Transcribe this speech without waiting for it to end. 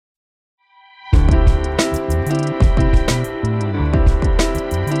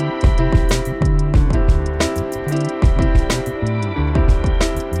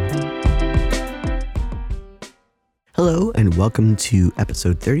welcome to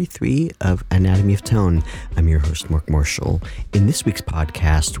episode 33 of Anatomy of Tone. I'm your host, Mark Marshall. In this week's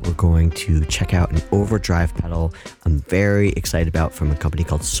podcast, we're going to check out an overdrive pedal I'm very excited about from a company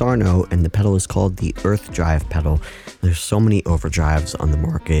called Sarno, and the pedal is called the Earth Drive pedal. There's so many overdrives on the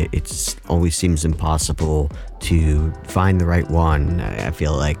market, it always seems impossible to find the right one. I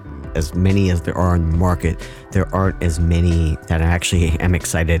feel like as many as there are in the market, there aren't as many that I actually am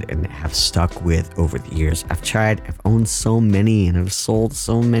excited and have stuck with over the years. I've owned so many and I've sold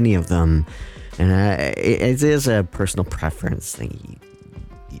so many of them, and it is a personal preference thing.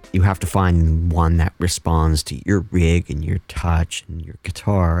 You have to find one that responds to your rig and your touch and your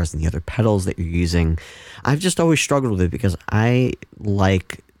guitars and the other pedals that you're using. I've just always struggled with it because I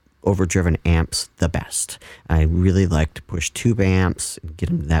like overdriven amps the best. I really like to push tube amps and get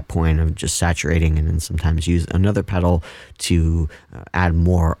them to that point of just saturating, and then sometimes use another pedal to add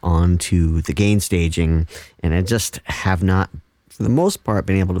more onto the gain staging. And I just have not, for the most part,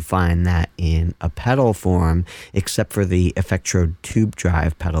 been able to find that in a pedal form, except for the Effectrode tube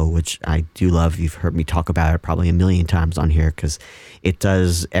drive pedal, which I do love. You've heard me talk about it probably a million times on here because it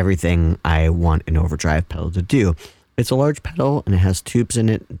does everything I want an overdrive pedal to do. It's a large pedal and it has tubes in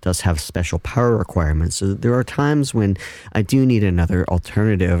it. It does have special power requirements. So there are times when I do need another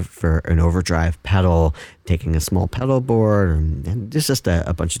alternative for an overdrive pedal, taking a small pedal board, and there's just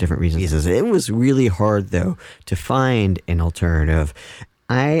a bunch of different reasons. It was really hard, though, to find an alternative.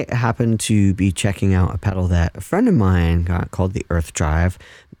 I happened to be checking out a pedal that a friend of mine got called the Earth Drive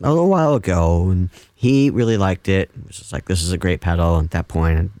a little while ago, and he really liked it. It was just like, this is a great pedal. At that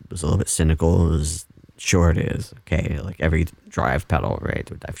point, I was a little bit cynical. Sure it is. Okay, like every drive pedal, right,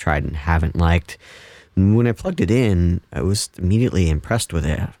 that I've tried and haven't liked. And when I plugged it in, I was immediately impressed with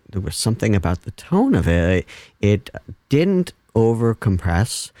it. There was something about the tone of it. It didn't over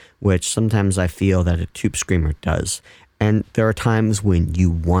compress, which sometimes I feel that a tube screamer does. And there are times when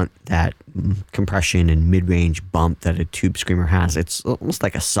you want that compression and mid-range bump that a tube screamer has. It's almost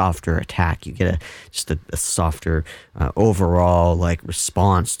like a softer attack. You get a softer overall like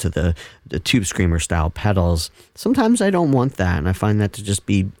response to the tube screamer style pedals. Sometimes I don't want that, and I find that to just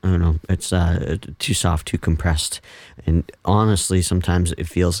be, I don't know, it's too soft, too compressed. And honestly, sometimes it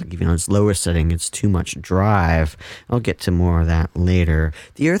feels like even on its lower setting, it's too much drive. I'll get to more of that later.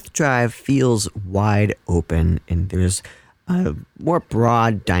 The Earth Drive feels wide open, and there's a more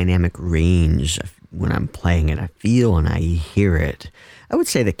broad dynamic range when I'm playing it. I feel and I hear it. I would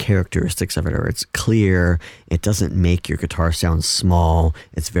say the characteristics of it are it's clear, it doesn't make your guitar sound small,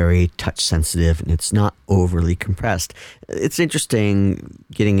 it's very touch sensitive, and it's not overly compressed. It's interesting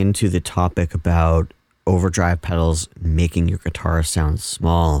getting into the topic about overdrive pedals making your guitar sound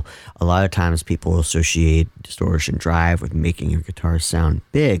small. A lot of times people associate distortion drive with making your guitar sound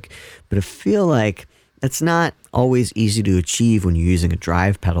big, but I feel like it's not always easy to achieve when you're using a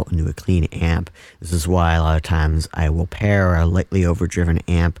drive pedal into a clean amp. This is why a lot of times I will pair a lightly overdriven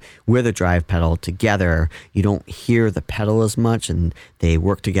amp with a drive pedal together. You don't hear the pedal as much, and they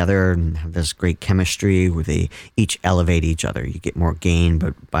work together and have this great chemistry where they each elevate each other. You get more gain,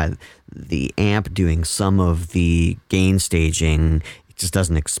 but by the amp doing some of the gain staging, it just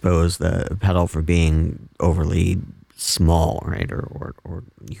doesn't expose the pedal for being overly small, right? Or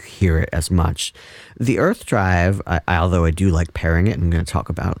you hear it as much. The Earth Drive, although I do like pairing it, I'm going to talk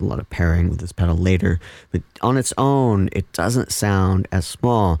about a lot of pairing with this pedal later, but on its own, it doesn't sound as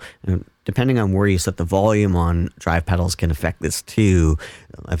small. Depending on where you set the volume on drive pedals can affect this too.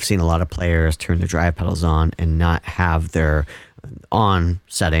 I've seen a lot of players turn their drive pedals on and not have their on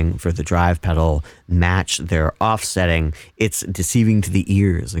setting for the drive pedal match their off setting. It's deceiving to the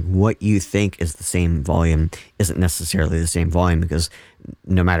ears. Like what you think is the same volume isn't necessarily the same volume, because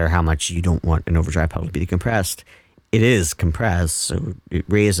no matter how much you don't want an overdrive pedal to be compressed, it is compressed, so it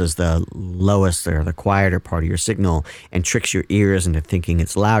raises the lowest or the quieter part of your signal and tricks your ears into thinking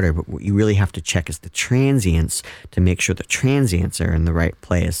it's louder. But what you really have to check is the transients to make sure the transients are in the right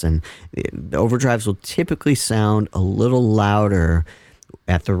place. And the overdrives will typically sound a little louder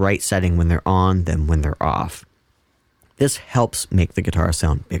at the right setting when they're on than when they're off. This helps make the guitar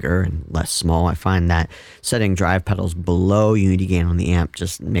sound bigger and less small. I find that setting drive pedals below unity gain on the amp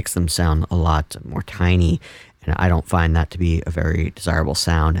just makes them sound a lot more tiny. And I don't find that to be a very desirable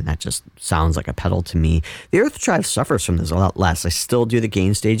sound, and that just sounds like a pedal to me. The Earth Drive suffers from this a lot less. I still do the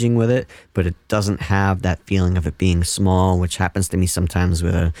gain staging with it, but it doesn't have that feeling of it being small, which happens to me sometimes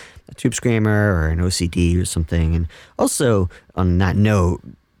with a tube screamer or an OCD or something. And also, on that note,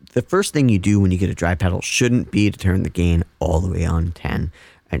 the first thing you do when you get a drive pedal shouldn't be to turn the gain all the way on 10.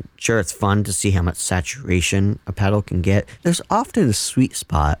 And sure, it's fun to see how much saturation a pedal can get. There's often a sweet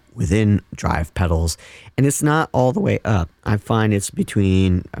spot within drive pedals, and it's not all the way up. I find it's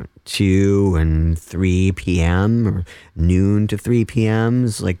between 2 and 3 p.m. or noon to 3 p.m.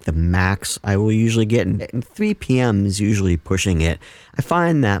 is like the max I will usually get, and 3 p.m. is usually pushing it. I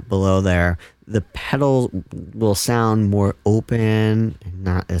find that below there, the pedal will sound more open and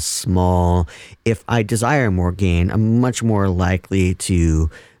not as small. If I desire more gain, I'm much more likely to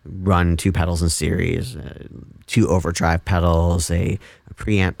run 2 pedals in series, 2 overdrive pedals, a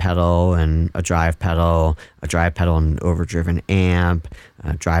preamp pedal and a drive pedal and an overdriven amp,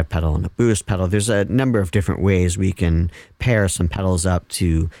 a drive pedal and a boost pedal. There's a number of different ways we can pair some pedals up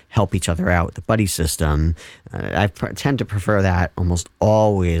to help each other out with the buddy system. I tend to prefer that almost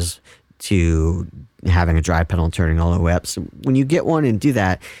always to having a drive pedal and turning all the way up. So when you get one and do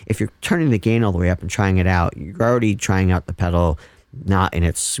that, if you're turning the gain all the way up and trying it out, you're already trying out the pedal not in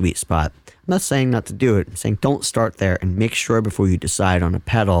its sweet spot. I'm not saying not to do it. I'm saying don't start there, and make sure before you decide on a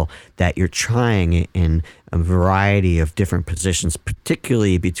pedal that you're trying it in a variety of different positions,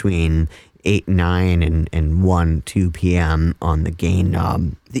 particularly between 8, 9, and 1, 2 p.m. on the gain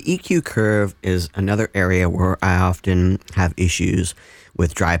knob. The EQ curve is another area where I often have issues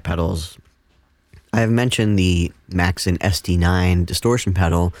with drive pedals. I have mentioned the Maxon SD9 distortion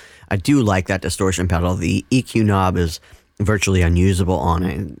pedal. I do like that distortion pedal. The EQ knob is virtually unusable on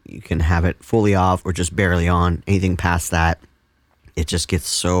it. You can have it fully off or just barely on. Anything past that, it just gets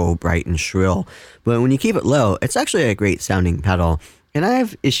so bright and shrill. But when you keep it low, it's actually a great sounding pedal. And I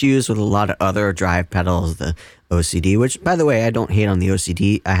have issues with a lot of other drive pedals, the OCD, which, by the way, I don't hate on the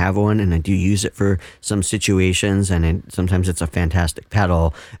OCD. I have one, and I do use it for some situations, and sometimes it's a fantastic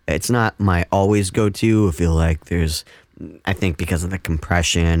pedal. It's not my always go-to. I feel like I think because of the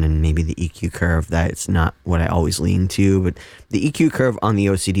compression and maybe the EQ curve, that it's not what I always lean to. But the EQ curve on the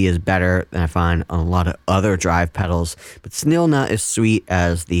OCD is better than I find on a lot of other drive pedals, but still not as sweet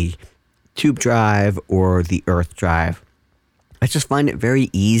as the Tube Drive or the Earth Drive. I just find it very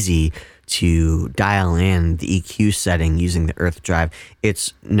easy to dial in the EQ setting using the Earth Drive.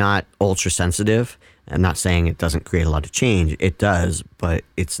 It's not ultra sensitive. I'm not saying it doesn't create a lot of change. It does, but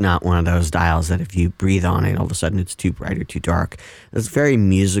it's not one of those dials that if you breathe on it, all of a sudden it's too bright or too dark. It's very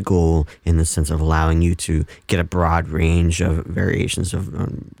musical in the sense of allowing you to get a broad range of variations of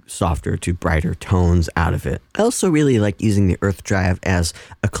softer to brighter tones out of it. I also really like using the Earth Drive as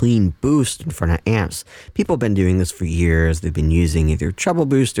a clean boost in front of amps. People have been doing this for years. They've been using either treble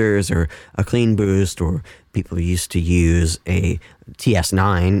boosters or a clean boost, or people used to use a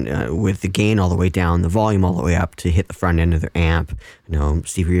TS9 with the gain all the way down, the volume all the way up to hit the front end of their amp. You know,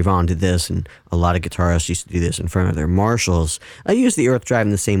 Stevie Ray Vaughan did this, and a lot of guitarists used to do this in front of their Marshalls. I use the Earth Drive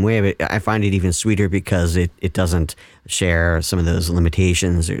in the same way, but I find it even sweeter because it doesn't share some of those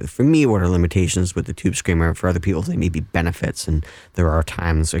limitations. For me, what are limitations with the Tube Screamer? For other people, they may be benefits, and there are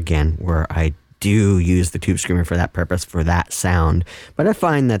times, again, where I do use the Tube Screamer for that purpose, for that sound. But I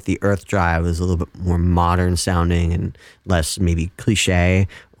find that the Earth Drive is a little bit more modern sounding and less maybe cliche,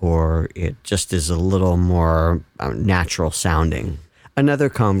 or it just is a little more natural sounding. Another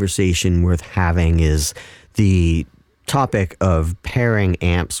conversation worth having is the topic of pairing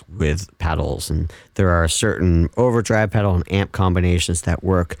amps with pedals. And there are certain overdrive pedal and amp combinations that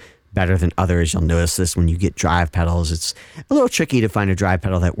work better than others. You'll notice this when you get drive pedals. It's a little tricky to find a drive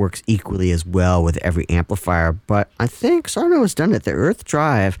pedal that works equally as well with every amplifier, but I think Sarno has done it. The Earth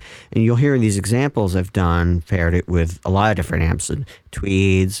Drive, and you'll hear in these examples I've done, paired it with a lot of different amps, and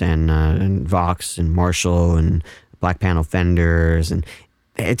Tweeds and Vox and Marshall and Black Panel Fenders, and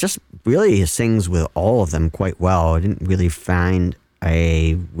it just really sings with all of them quite well. I didn't really find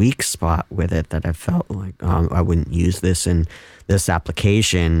a weak spot with it that I felt like I wouldn't use this in this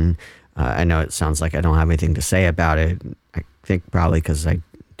application. I know it sounds like I don't have anything to say about it. I think probably because I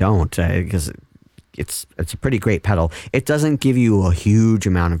don't, because it's a pretty great pedal. It doesn't give you a huge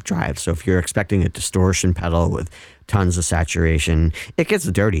amount of drive. So if you're expecting a distortion pedal with tons of saturation, it gets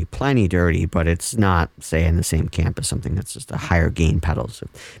dirty, plenty dirty, but it's not, say, in the same camp as something that's just a higher gain pedal. So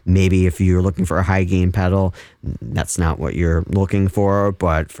maybe if you're looking for a high gain pedal, that's not what you're looking for,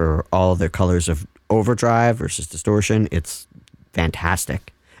 but for all the colors of overdrive versus distortion, it's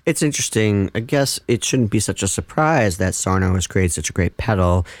fantastic. It's interesting. I guess it shouldn't be such a surprise that Sarno has created such a great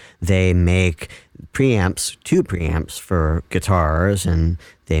pedal. They make preamps, tube preamps for guitars, and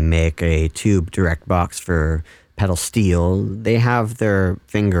they make a tube direct box for pedal steel. They have their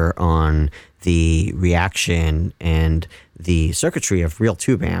finger on the reaction and the circuitry of real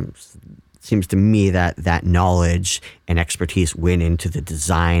tube amps. seems to me that that knowledge and expertise went into the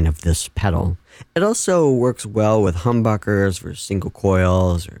design of this pedal. It also works well with humbuckers for single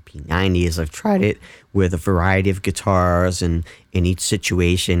coils or P90s. I've tried it with a variety of guitars, and in each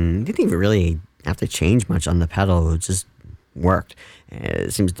situation, didn't even really have to change much on the pedal. It just worked.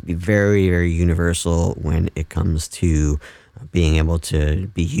 It seems to be very, very universal when it comes to being able to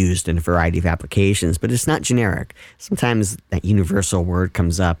be used in a variety of applications, but it's not generic. Sometimes that universal word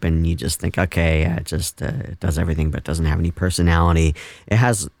comes up and you just think, okay, it does everything, but doesn't have any personality. It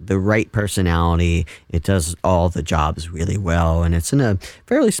has the right personality. It does all the jobs really well, and it's in a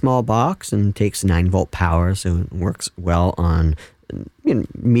fairly small box and takes 9-volt power, so it works well on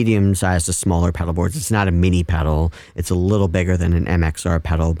medium-sized to smaller pedal boards. It's not a mini pedal. It's a little bigger than an MXR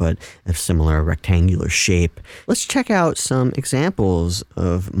pedal, but a similar rectangular shape. Let's check out some examples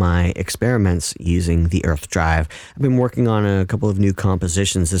of my experiments using the Earth Drive. I've been working on a couple of new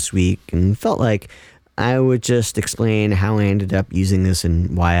compositions this week and felt like I would just explain how I ended up using this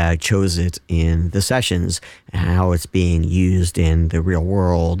and why I chose it in the sessions and how it's being used in the real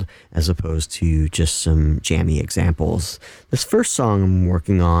world as opposed to just some jammy examples. This first song I'm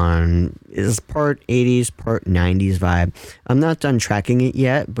working on is part 80s, part 90s vibe. I'm not done tracking it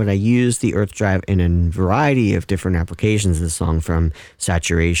yet, but I use the Earth Drive in a variety of different applications of the song, from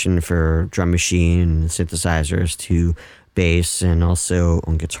saturation for drum machine and synthesizers to bass and also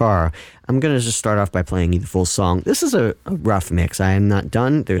on guitar. I'm going to just start off by playing you the full song. This is a rough mix. I am not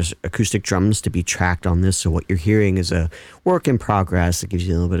done. There's acoustic drums to be tracked on this, so what you're hearing is a work in progress. It gives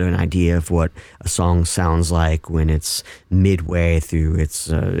you a little bit of an idea of what a song sounds like when it's midway through its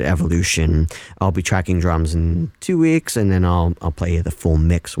evolution. I'll be tracking drums in 2 weeks, and then I'll play you the full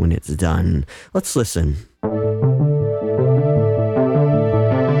mix when it's done. Let's listen.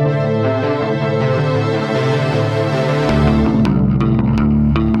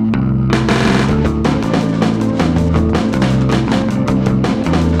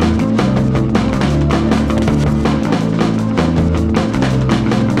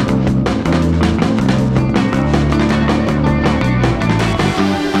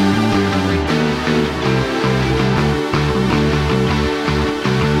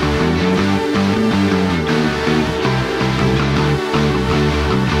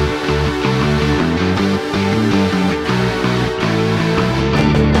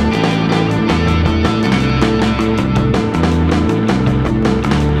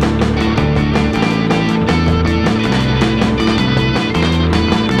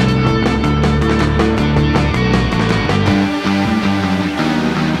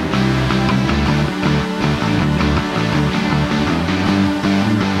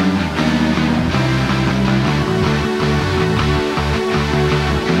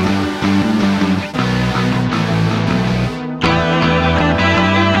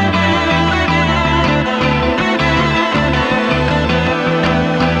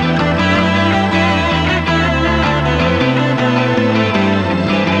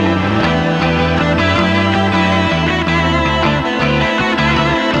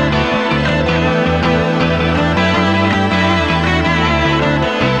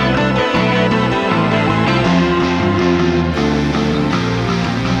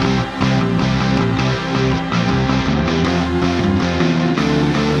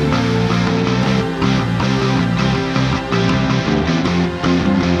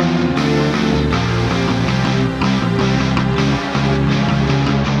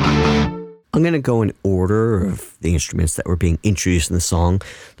 I'm going to go in order of the instruments that were being introduced in the song.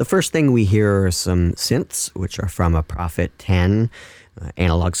 The first thing we hear are some synths, which are from a Prophet 10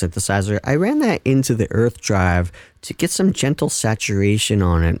 analog synthesizer. I ran that into the Earth Drive to get some gentle saturation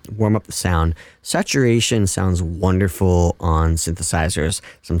on it, warm up the sound. Saturation sounds wonderful on synthesizers.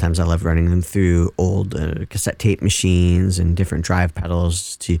 Sometimes I love running them through old cassette tape machines and different drive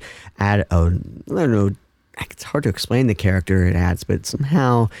pedals to add I don't know, it's hard to explain the character it adds, but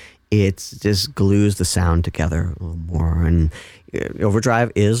somehow it just glues the sound together a little more. And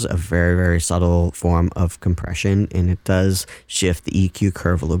overdrive is a very, very subtle form of compression, and it does shift the EQ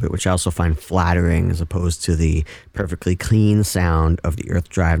curve a little bit, which I also find flattering as opposed to the perfectly clean sound of the Earth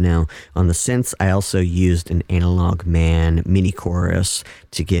Drive. Now, on the synths, I also used an Analog Man mini chorus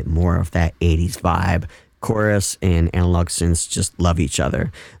to get more of that 80s vibe. Chorus and analog synths just love each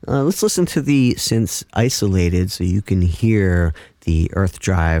other. Let's listen to the synths isolated so you can hear the Earth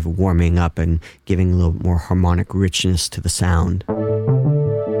Drive warming up and giving a little more harmonic richness to the sound.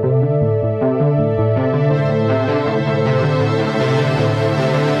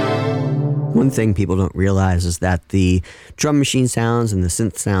 One thing people don't realize is that the drum machine sounds and the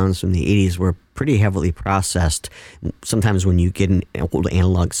synth sounds from the 80s were pretty heavily processed. Sometimes when you get an old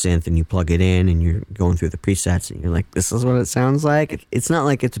analog synth and you plug it in and you're going through the presets and you're like, this is what it sounds like. It's not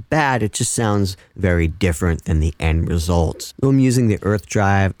like it's bad, it just sounds very different than the end result. So I'm using the Earth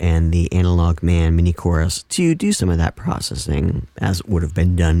Drive and the Analog Man mini chorus to do some of that processing as would have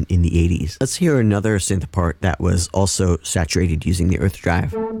been done in the 80s. Let's hear another synth part that was also saturated using the Earth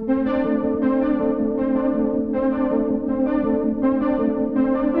Drive.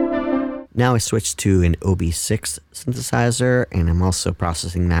 Now I switched to an OB6 synthesizer, and I'm also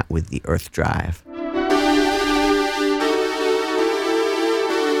processing that with the Earth Drive.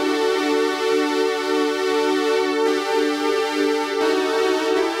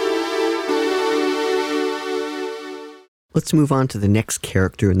 Let's move on to the next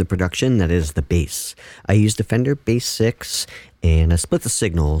character in the production, that is the bass. I used a Fender Bass 6, and I split the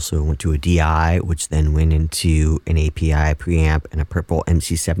signal, so it went to a DI, which then went into an API preamp and a purple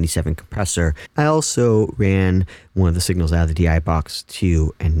MC77 compressor. I also ran one of the signals out of the DI box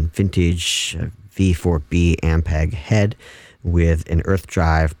to a vintage V4B Ampeg head with an Earth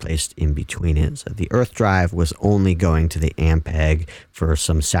Drive placed in between it. So the Earth Drive was only going to the Ampeg for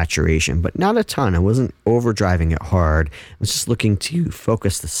some saturation, but not a ton. I wasn't overdriving it hard. I was just looking to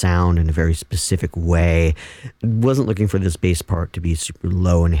focus the sound in a very specific way. I wasn't looking for this bass part to be super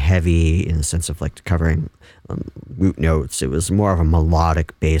low and heavy in the sense of like covering root notes. It was more of a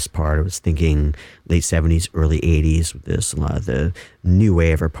melodic bass part. I was thinking late 70s, early 80s with this, a lot of the new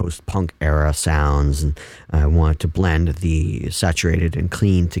wave or post-punk era sounds, and I wanted to blend the saturated and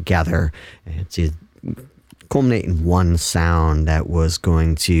clean together and to culminate in one sound that was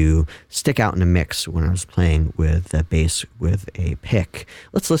going to stick out in a mix when I was playing with the bass with a pick.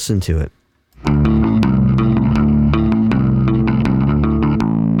 Let's listen to it.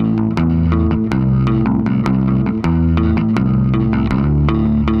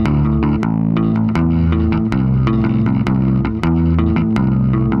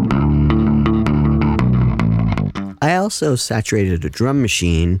 I also saturated a drum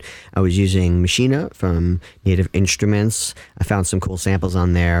machine. I was using Machina from Native Instruments. I found some cool samples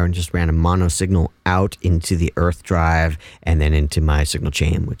on there and just ran a mono signal out into the Earth Drive and then into my signal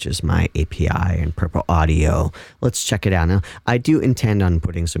chain, which is my API and Purple Audio. Let's check it out. Now, I do intend on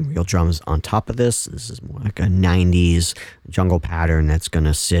putting some real drums on top of this. This is more like a 90s jungle pattern that's going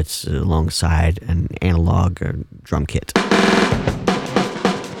to sit alongside an analog drum kit.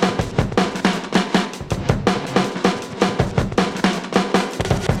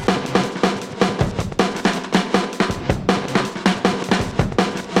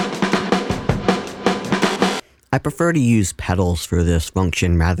 I prefer to use pedals for this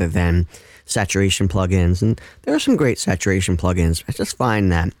function rather than saturation plugins, and there are some great saturation plugins. I just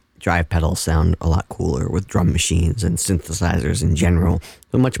find that drive pedals sound a lot cooler with drum machines and synthesizers in general.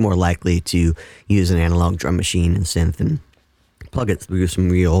 I'm much more likely to use an analog drum machine and synth and plug it through some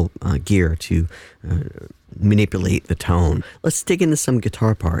real gear to manipulate the tone. Let's dig into some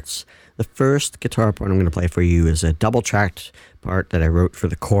guitar parts. The first guitar part I'm going to play for you is a double-tracked part that I wrote for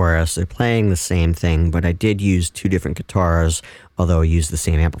the chorus. They're playing the same thing, but I did use two different guitars, although I used the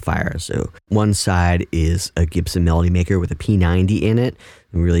same amplifier. So one side is a Gibson Melody Maker with a P90 in it.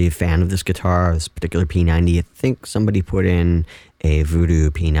 I'm really a fan of this guitar, this particular P90. I think somebody put in a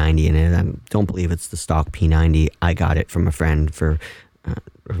Voodoo P90 in it. I don't believe it's the stock P90. I got it from a friend for a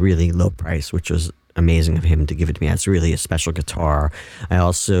really low price, which was amazing of him to give it to me. It's really a special guitar. I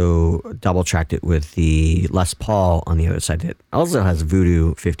also double tracked it with the Les Paul on the other side. It also has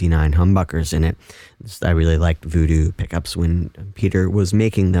Voodoo 59 humbuckers in it. I really liked Voodoo pickups when Peter was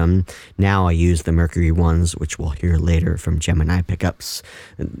making them. Now I use the Mercury ones, which we'll hear later from Gemini pickups.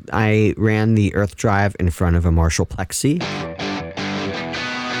 I ran the Earth Drive in front of a Marshall Plexi.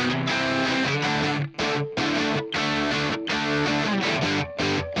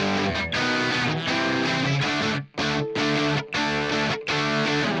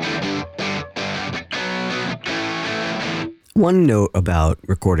 One note about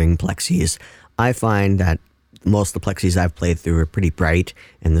recording plexis, I find that most of the plexis I've played through are pretty bright,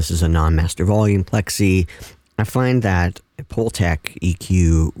 and this is a non-master volume plexi. I find that a Pultec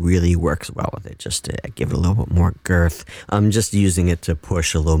EQ really works well with it, just to give it a little bit more girth. I'm just using it to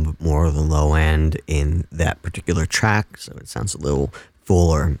push a little bit more of the low end in that particular track, so it sounds a little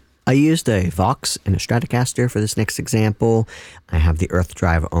fuller. I used a Vox and a Stratocaster for this next example. I have the Earth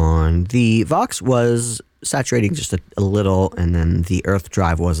Drive on. The Vox was saturating just a little, and then the earth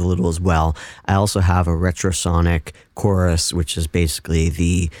drive was a little as well. I also have a retrosonic chorus, which is basically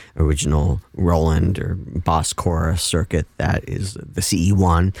the original Roland or Boss chorus circuit that is the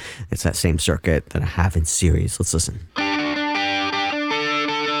CE1. It's that same circuit that I have in series. Let's listen.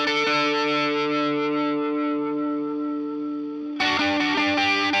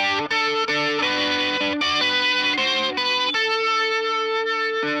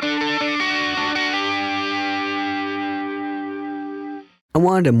 I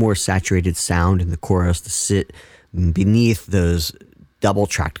wanted a more saturated sound in the chorus to sit beneath those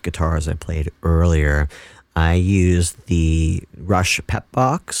double-tracked guitars I played earlier. I used the Rush Pep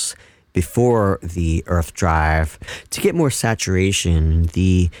Box before the Earth Drive to get more saturation.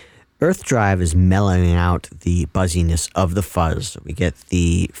 The Earth Drive is mellowing out the buzziness of the fuzz. We get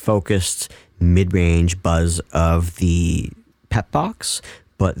the focused mid-range buzz of the Pep Box,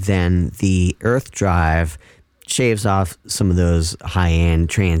 but then the Earth Drive shaves off some of those high-end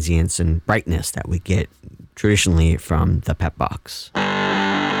transients and brightness that we get traditionally from the Pep Box.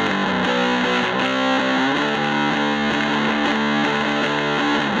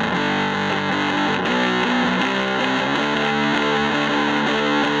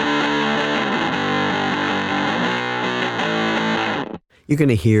 You're going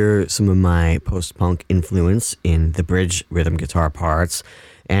to hear some of my post-punk influence in the bridge rhythm guitar parts.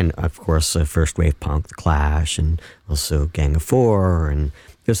 And, of course, first wave punk, The Clash, and also Gang of Four. And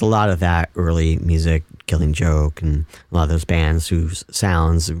there's a lot of that early music, Killing Joke, and a lot of those bands whose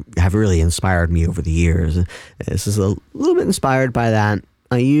sounds have really inspired me over the years. This is a little bit inspired by that.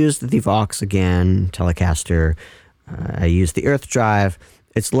 I used the Vox again, Telecaster. I used the Earth Drive.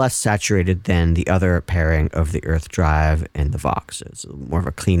 It's less saturated than the other pairing of the Earth Drive and the Vox. It's more of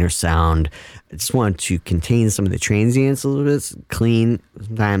a cleaner sound. I just wanted to contain some of the transients a little bit. Clean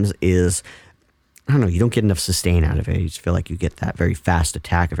sometimes is, I don't know, you don't get enough sustain out of it. You just feel like you get that very fast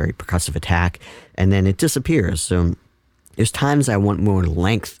attack, a very percussive attack, and then it disappears. So there's times I want more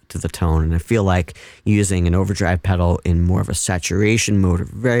length to the tone, and I feel like using an overdrive pedal in more of a saturation mode, or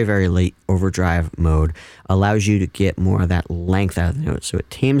very, very late overdrive mode, allows you to get more of that length out of the note. So it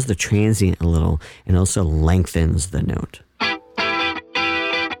tames the transient a little and also lengthens the note.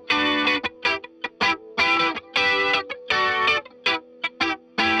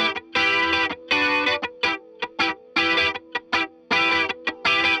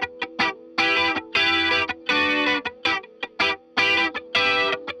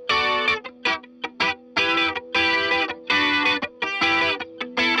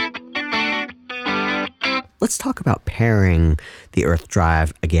 Let's talk about pairing the Earth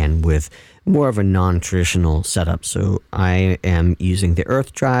Drive again with more of a non-traditional setup. So I am using the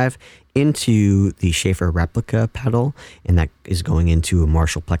Earth Drive into the Schaefer replica pedal, and that is going into a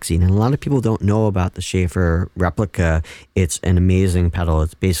Marshall Plexi. And a lot of people don't know about the Schaefer replica. It's an amazing pedal.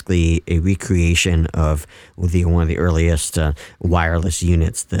 It's basically a recreation of one of the earliest wireless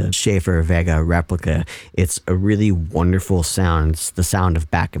units, the Schaefer Vega replica. It's a really wonderful sound. It's the sound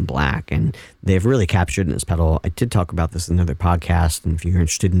of Back in Black, and they've really captured in this pedal. I did talk about this in another podcast, and if you're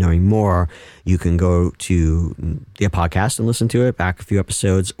interested in knowing more, you can go to the podcast and listen to it, back a few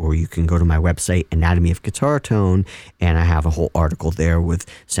episodes, or you can go to my website, Anatomy of Guitar Tone, and I have a whole article there with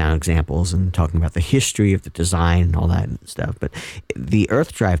sound examples and talking about the history of the design and all that stuff. But the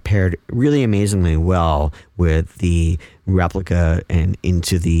Earth Drive paired really amazingly well with the replica and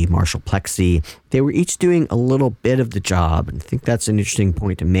into the Marshall Plexi. They were each doing a little bit of the job, and I think that's an interesting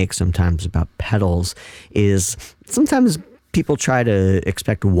point to make sometimes about pedals, is sometimes people try to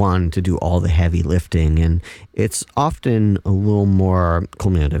expect one to do all the heavy lifting, and it's often a little more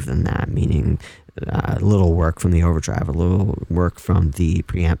cumulative than that, meaning a little work from the overdrive, a little work from the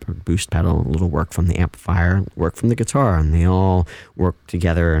preamp or boost pedal, a little work from the amplifier, work from the guitar, and they all work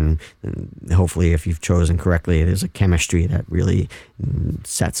together. And hopefully, if you've chosen correctly, there's a chemistry that really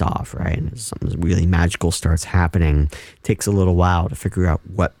sets off, right? And something really magical starts happening. It takes a little while to figure out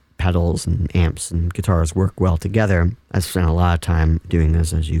what pedals and amps and guitars work well together. I've spent a lot of time doing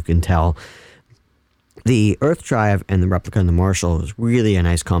this, as you can tell. The Earth Drive and the replica and the Marshall is really a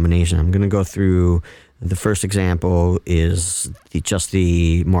nice combination. I'm going to go through. The first example is just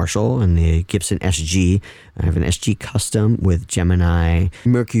the Marshall and the Gibson SG. I have an SG Custom with Gemini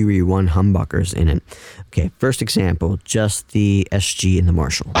Mercury 1 humbuckers in it. Okay, first example, just the SG and the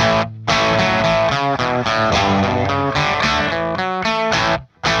Marshall.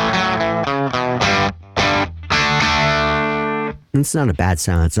 It's not a bad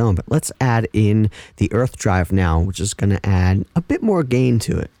sound on its own, but let's add in the Earth Drive now, which is going to add a bit more gain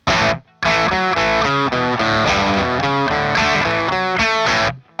to it.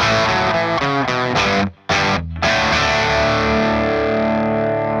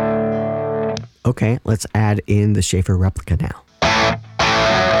 Okay, let's add in the Schaefer replica now.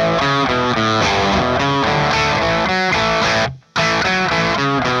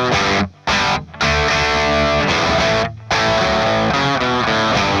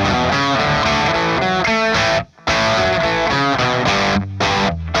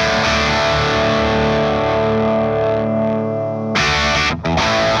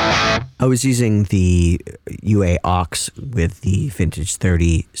 I was using the UA aux with the Vintage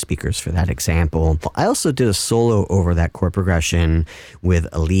 30 speakers for that example. I also did a solo over that chord progression with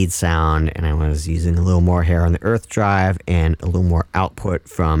a lead sound, and I was using a little more hair on the earth drive and a little more output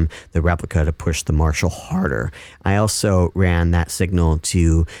from the replica to push the Marshall harder. I also ran that signal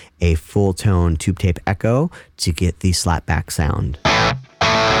to a full tone tube tape echo to get the slapback sound.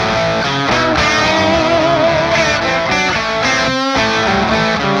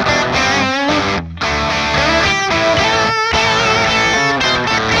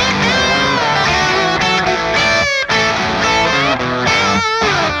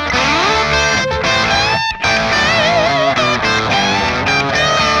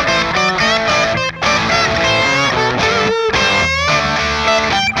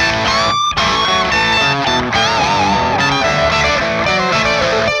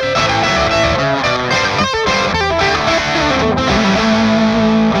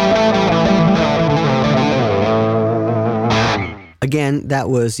 Again, that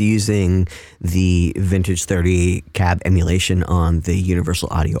was using the Vintage 30 cab emulation on the Universal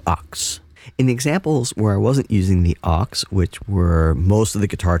Audio aux. In the examples where I wasn't using the aux, which were most of the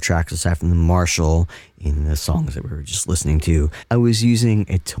guitar tracks aside from the Marshall in the songs that we were just listening to, I was using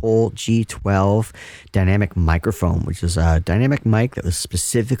a Toll G12 dynamic microphone, which is a dynamic mic that was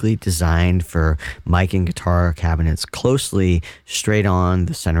specifically designed for miking guitar cabinets closely straight on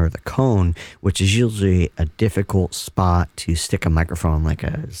the center of the cone, which is usually a difficult spot to stick a microphone like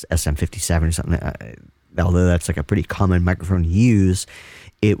a SM57 or something. Although that's like a pretty common microphone to use,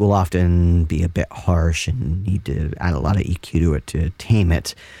 it will often be a bit harsh and need to add a lot of EQ to it to tame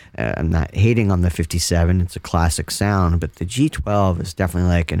it. I'm not hating on the 57, it's a classic sound, but the G12 is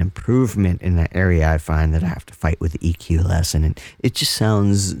definitely like an improvement in that area. I find that I have to fight with the EQ less, and it just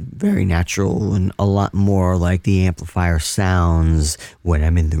sounds very natural and a lot more like the amplifier sounds when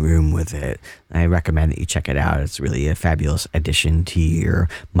I'm in the room with it. I recommend that you check it out. It's really a fabulous addition to your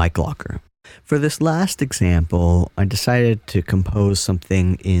mic locker. For this last example, I decided to compose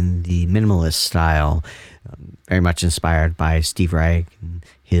something in the minimalist style, very much inspired by Steve Reich and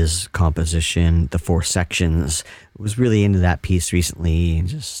his composition, The Four Sections. I was really into that piece recently and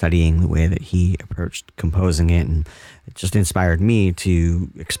just studying the way that he approached composing it, and it just inspired me to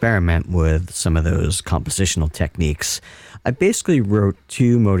experiment with some of those compositional techniques. I basically wrote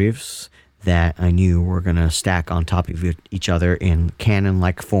two motifs that I knew were going to stack on top of each other in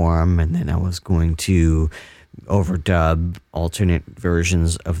canon-like form, and then I was going to overdub alternate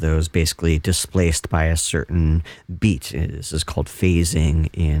versions of those, basically displaced by a certain beat. This is called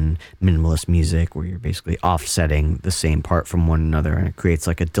phasing in minimalist music, where you're basically offsetting the same part from one another, and it creates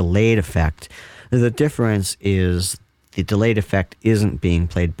like a delayed effect. The difference is the delayed effect isn't being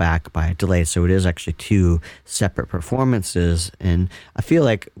played back by a delay, so it is actually two separate performances. And I feel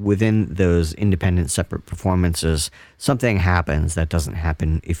like within those independent separate performances, something happens that doesn't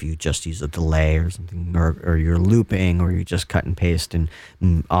happen if you just use a delay or something, or you're looping, or you just cut and paste and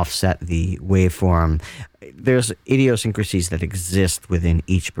offset the waveform. There's idiosyncrasies that exist within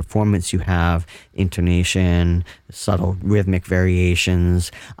each performance you have, intonation, subtle rhythmic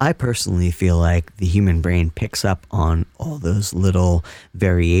variations. I personally feel like the human brain picks up on all those little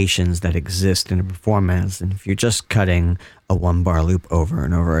variations that exist in a performance. And if you're just cutting a one-bar loop over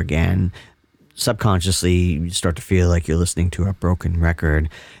and over again, subconsciously you start to feel like you're listening to a broken record.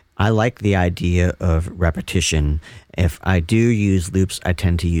 I like the idea of repetition. If I do use loops, I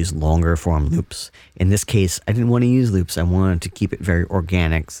tend to use longer form loops. In this case, I didn't want to use loops. I wanted to keep it very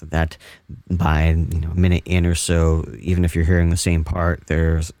organic, so that by a minute in or so, even if you're hearing the same part,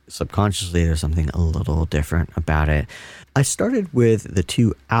 there's something a little different about it. I started with the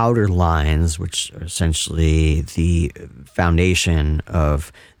two outer lines, which are essentially the foundation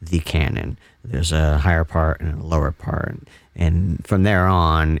of the canon. There's a higher part and a lower part. And from there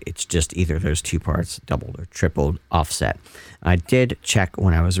on, it's just either those two parts, doubled or tripled offset. I did check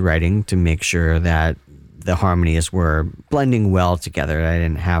when I was writing to make sure that the harmonies were blending well together. I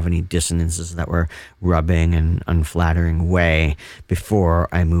didn't have any dissonances that were rubbing an unflattering way before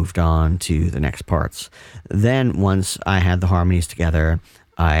I moved on to the next parts. Then once I had the harmonies together,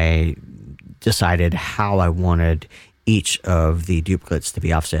 I decided how I wanted each of the duplicates to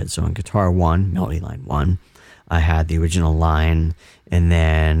be offset. So in guitar 1, melody line 1, I had the original line, and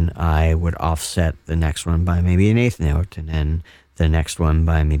then I would offset the next one by maybe an eighth note, and then the next one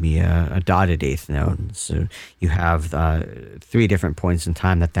by maybe a dotted eighth note. So you have 3 different points in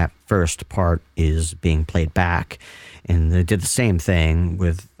time that first part is being played back. And they did the same thing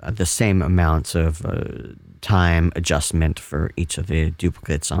with the same amounts of time adjustment for each of the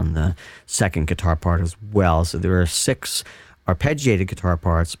duplicates on the second guitar part as well. So there are 6 arpeggiated guitar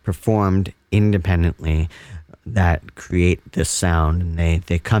parts performed independently that create this sound, and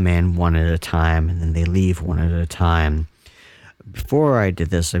they come in one at a time and then they leave one at a time. Before I did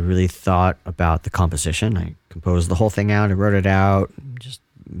this, I really thought about the composition. I composed the whole thing out, I wrote it out, just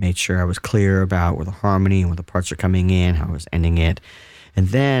made sure I was clear about where the harmony and where the parts are coming in, how I was ending it. And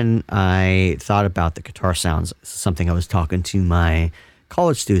then I thought about the guitar sounds. Something I was talking to my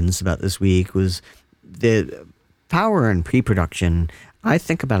college students about this week was the power in pre-production. I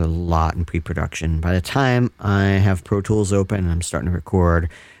think about it a lot in pre-production. By the time I have Pro Tools open and I'm starting to record,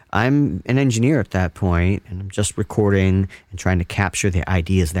 I'm an engineer at that point, and I'm just recording and trying to capture the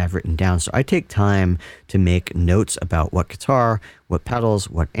ideas that I've written down. So I take time to make notes about what guitar, what pedals,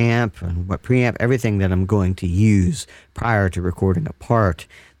 what amp, and what preamp, everything that I'm going to use prior to recording a part.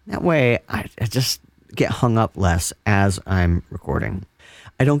 That way, I just get hung up less as I'm recording.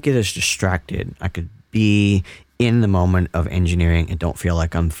 I don't get as distracted. I could be in the moment of engineering and don't feel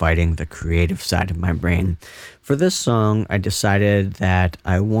like I'm fighting the creative side of my brain. For this song, I decided that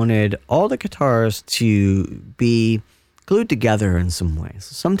I wanted all the guitars to be glued together in some ways.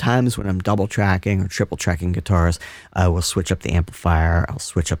 Sometimes when I'm double tracking or triple tracking guitars, I will switch up the amplifier, I'll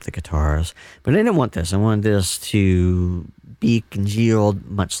switch up the guitars. But I didn't want this. I wanted this to be congealed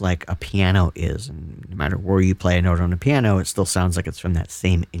much like a piano is. And no matter where you play a note on a piano, it still sounds like it's from that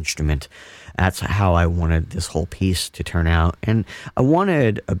same instrument. That's how I wanted this whole piece to turn out. And I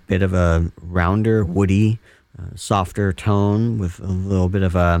wanted a bit of a rounder, woody, softer tone with a little bit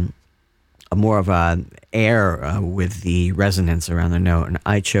of a more of a air with the resonance around the note. And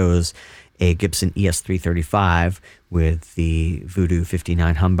I chose a Gibson ES335 with the Voodoo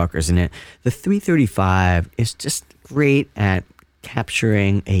 59 humbuckers in it. The 335 is just great at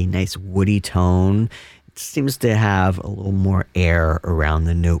capturing a nice woody tone. It seems to have a little more air around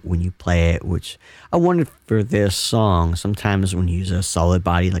the note when you play it, which I wanted for this song. Sometimes when you use a solid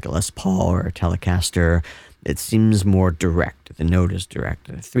body like a Les Paul or a Telecaster, it seems more direct. The note is direct.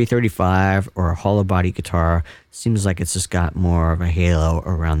 A 335 or a hollow body guitar seems like it's just got more of a halo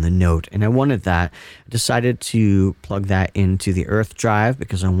around the note. And I wanted that. I decided to plug that into the earth drive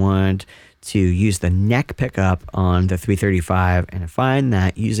because I wanted to use the neck pickup on the 335, and I find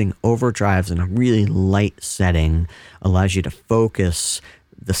that using overdrives in a really light setting allows you to focus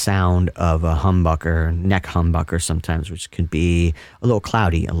the sound of a humbucker, neck humbucker sometimes, which can be a little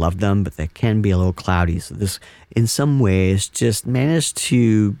cloudy. I love them, but they can be a little cloudy. So this, in some ways, just managed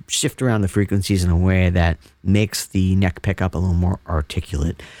to shift around the frequencies in a way that makes the neck pickup a little more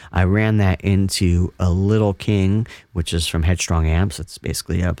articulate. I ran that into a Little King, which is from Headstrong Amps. It's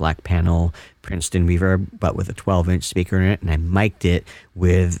basically a black panel Princeton reverb, but with a 12-inch speaker in it, and I mic'd it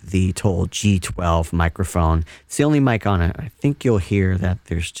with the Toll G12 microphone. It's the only mic on it. I think you'll hear that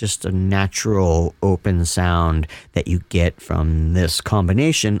there's just a natural open sound that you get from this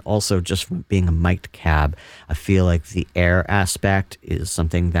combination, also just from being a mic'd cab. I feel like the air aspect is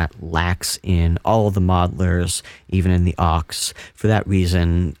something that lacks in all of the modelers, even in the aux. For that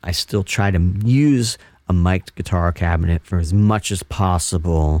reason, I still try to use a mic'd guitar cabinet for as much as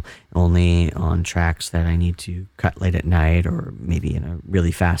possible, only on tracks that I need to cut late at night or maybe in a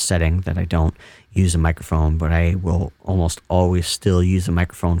really fast setting that I don't use a microphone, but I will almost always still use a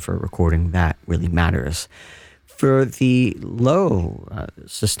microphone for a recording that really matters. For the low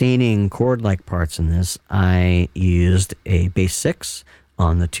sustaining chord-like parts in this, I used a bass 6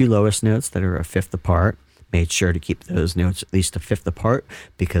 on the 2 lowest notes that are a fifth apart. Made sure to keep those notes at least a fifth apart,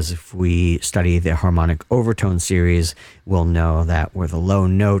 because if we study the harmonic overtone series, we'll know that where the low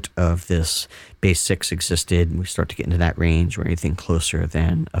note of this bass 6 existed, we start to get into that range where anything closer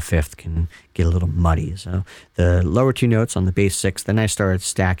than a fifth can get a little muddy. So the lower 2 notes on the bass 6, then I started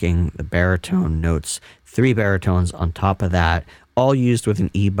stacking the baritone notes, 3 baritones on top of that, all used with an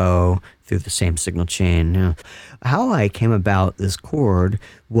E-bow through the same signal chain. Now, how I came about this chord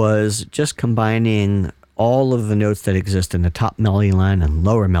was just combining all of the notes that exist in the top melody line and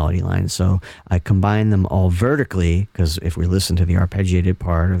lower melody line. So I combine them all vertically, because if we listen to the arpeggiated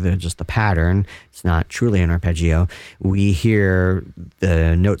part or just the pattern, it's not truly an arpeggio. We hear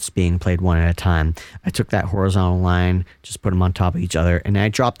the notes being played one at a time. I took that horizontal line, just put them on top of each other, and I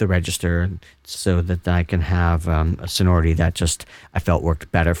dropped the register. so that I can have a sonority that just I felt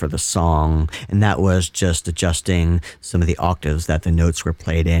worked better for the song. And that was just adjusting some of the octaves that the notes were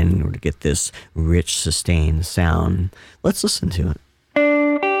played in order to get this rich, sustained sound. Let's listen to it.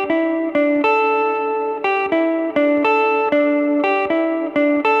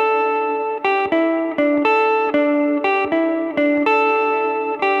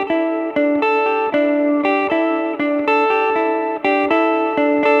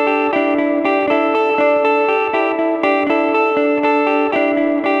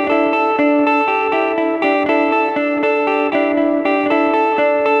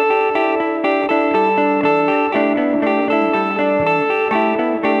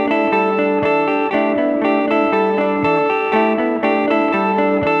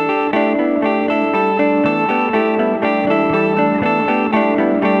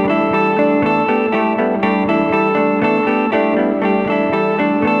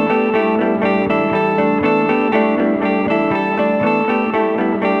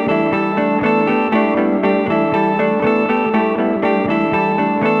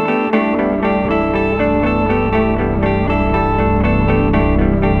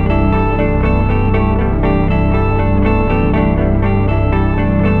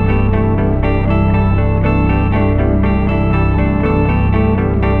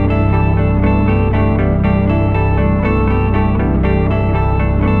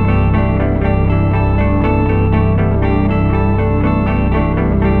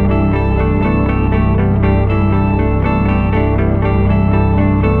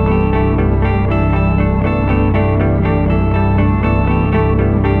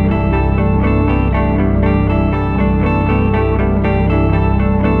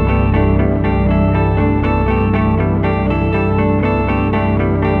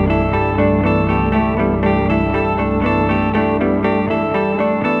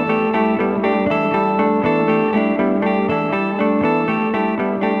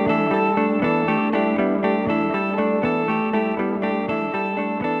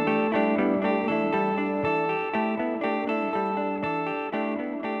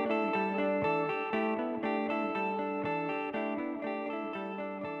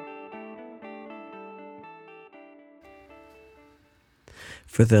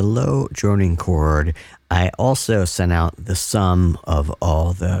 For the low droning chord, I also sent out the sum of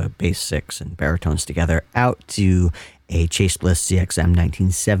all the bass six and baritones together out to a Chase Bliss CXM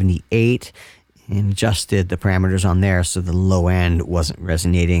 1978 and adjusted the parameters on there so the low end wasn't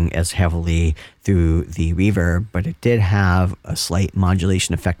resonating as heavily through the reverb, but it did have a slight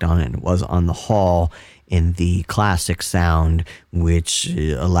modulation effect on it, and it was on the hall in the classic sound, which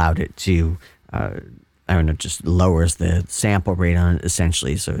allowed it to just lowers the sample rate on it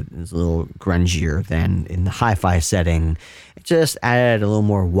essentially, so it's a little grungier than in the hi-fi setting. It just added a little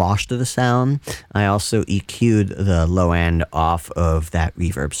more wash to the sound. I also EQ'd the low end off of that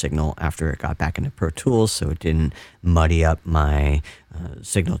reverb signal after it got back into Pro Tools, so it didn't muddy up my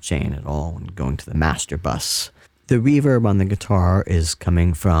signal chain at all when going to the master bus. The reverb on the guitar is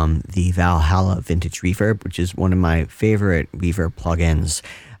coming from the Valhalla Vintage Reverb, which is one of my favorite reverb plugins.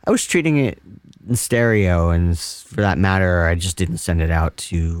 I was treating it in stereo, and for that matter, I just didn't send it out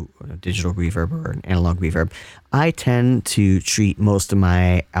to a digital reverb or an analog reverb. I tend to treat most of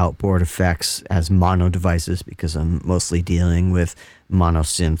my outboard effects as mono devices because I'm mostly dealing with mono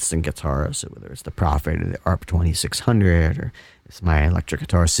synths and guitars, so whether it's the Prophet or the ARP 2600 or it's my electric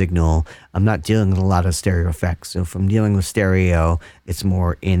guitar Signal, I'm not dealing with a lot of stereo effects. So if I'm dealing with stereo, it's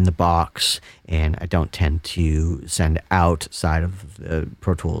more in the box, and I don't tend to send outside of the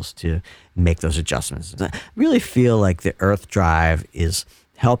Pro Tools to make those adjustments. I really feel like the Earth Drive is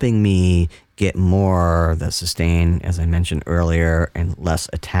helping me get more the sustain, as I mentioned earlier, and less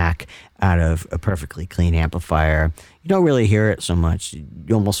attack out of a perfectly clean amplifier. You don't really hear it so much.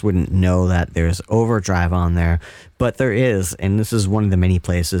 You almost wouldn't know that there's overdrive on there, but there is, and this is one of the many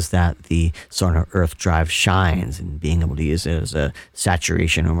places that the Sarno Earth Drive shines, in being able to use it as a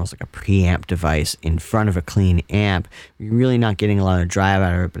saturation, almost like a preamp device in front of a clean amp. You're really not getting a lot of drive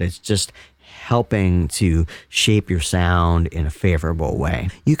out of it, but it's just helping to shape your sound in a favorable way.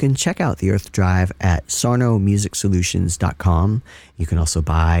 You can check out the Earth Drive at sarnomusicsolutions.com. You can also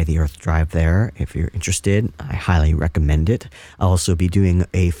buy the Earth Drive there if you're interested. I highly recommend it. I'll also be doing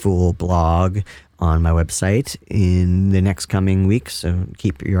a full blog on my website in the next coming weeks, so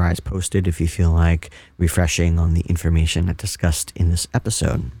keep your eyes posted if you feel like refreshing on the information I discussed in this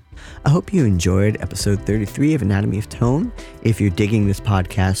episode. I hope you enjoyed episode 33 of Anatomy of Tone. If you're digging this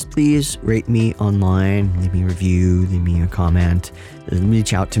podcast, please rate me online, leave me a review, leave me a comment.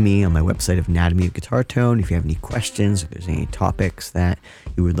 Reach out to me on my website of Anatomy of Guitar Tone if you have any questions, if there's any topics that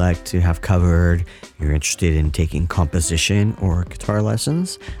you would like to have covered, you're interested in taking composition or guitar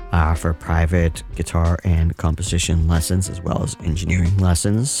lessons. I offer private guitar and composition lessons as well as engineering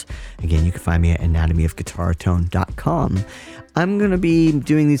lessons. Again, you can find me at anatomyofguitartone.com. I'm going to be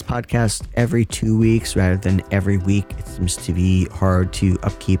doing these podcasts every 2 weeks rather than every week. It seems to be hard to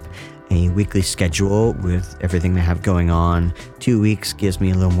upkeep a weekly schedule with everything I have going on. 2 weeks gives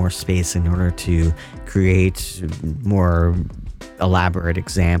me a little more space in order to create more elaborate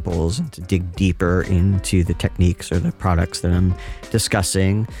examples and to dig deeper into the techniques or the products that I'm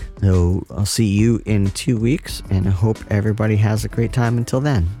discussing. So I'll see you in 2 weeks, and I hope everybody has a great time until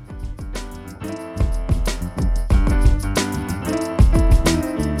then.